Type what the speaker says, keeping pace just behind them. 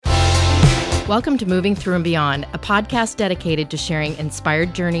Welcome to Moving Through and Beyond, a podcast dedicated to sharing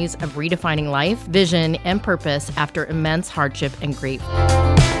inspired journeys of redefining life, vision, and purpose after immense hardship and grief.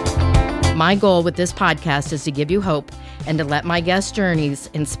 My goal with this podcast is to give you hope and to let my guest journeys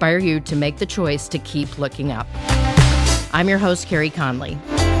inspire you to make the choice to keep looking up. I'm your host, Carrie Conley.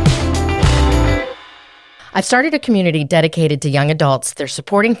 I've started a community dedicated to young adults. They're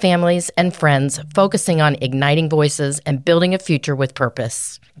supporting families and friends, focusing on igniting voices and building a future with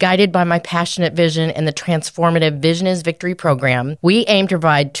purpose. Guided by my passionate vision and the transformative Vision is Victory program, we aim to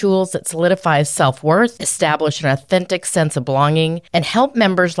provide tools that solidify self-worth, establish an authentic sense of belonging, and help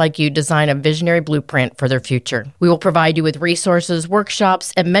members like you design a visionary blueprint for their future. We will provide you with resources,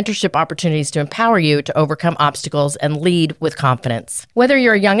 workshops, and mentorship opportunities to empower you to overcome obstacles and lead with confidence. Whether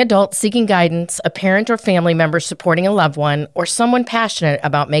you're a young adult seeking guidance, a parent or family member supporting a loved one, or someone passionate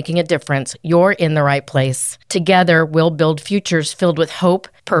about making a difference, you're in the right place. Together, we'll build futures filled with hope,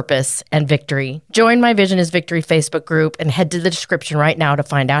 purpose, and victory. Join my Vision is Victory Facebook group and head to the description right now to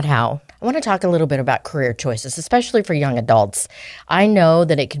find out how. I want to talk a little bit about career choices, especially for young adults. I know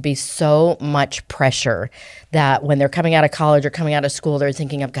that it could be so much pressure that when they're coming out of college or coming out of school, they're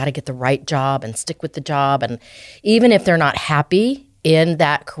thinking, I've got to get the right job and stick with the job. And even if they're not happy in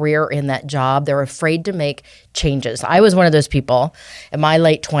that career, in that job, they're afraid to make changes. I was one of those people in my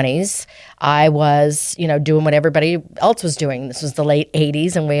late 20s. I was, doing what everybody else was doing. This was the late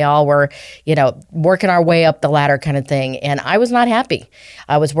 80s, and we all were, working our way up the ladder kind of thing. And I was not happy.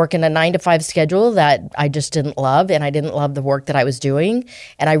 I was working a 9-to-5 schedule that I just didn't love, and I didn't love the work that I was doing.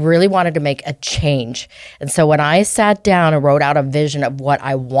 And I really wanted to make a change. And so when I sat down and wrote out a vision of what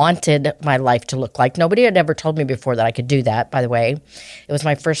I wanted my life to look like, nobody had ever told me before that I could do that, by the way. It was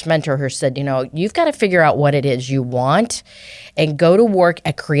my first mentor who said, you've got to figure out what it is you want and go to work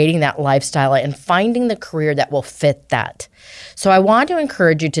at creating that lifestyle and finding the career that will fit that. So I want to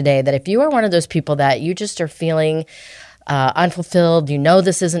encourage you today that if you are one of those people that you just are feeling unfulfilled,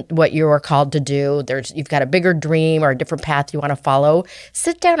 this isn't what you are called to do, you've got a bigger dream or a different path you want to follow,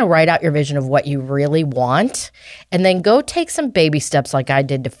 sit down and write out your vision of what you really want, and then go take some baby steps like I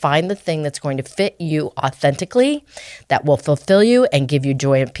did to find the thing that's going to fit you authentically, that will fulfill you and give you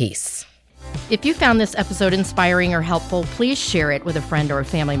joy and peace. If you found this episode inspiring or helpful, please share it with a friend or a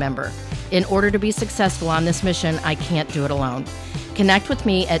family member. In order to be successful on this mission, I can't do it alone. Connect with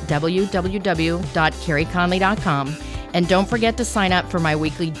me at www.carrieconley.com, and don't forget to sign up for my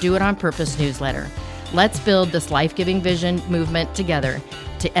weekly Do It On Purpose newsletter. Let's build this life-giving vision movement together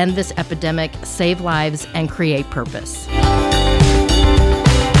to end this epidemic, save lives, and create purpose.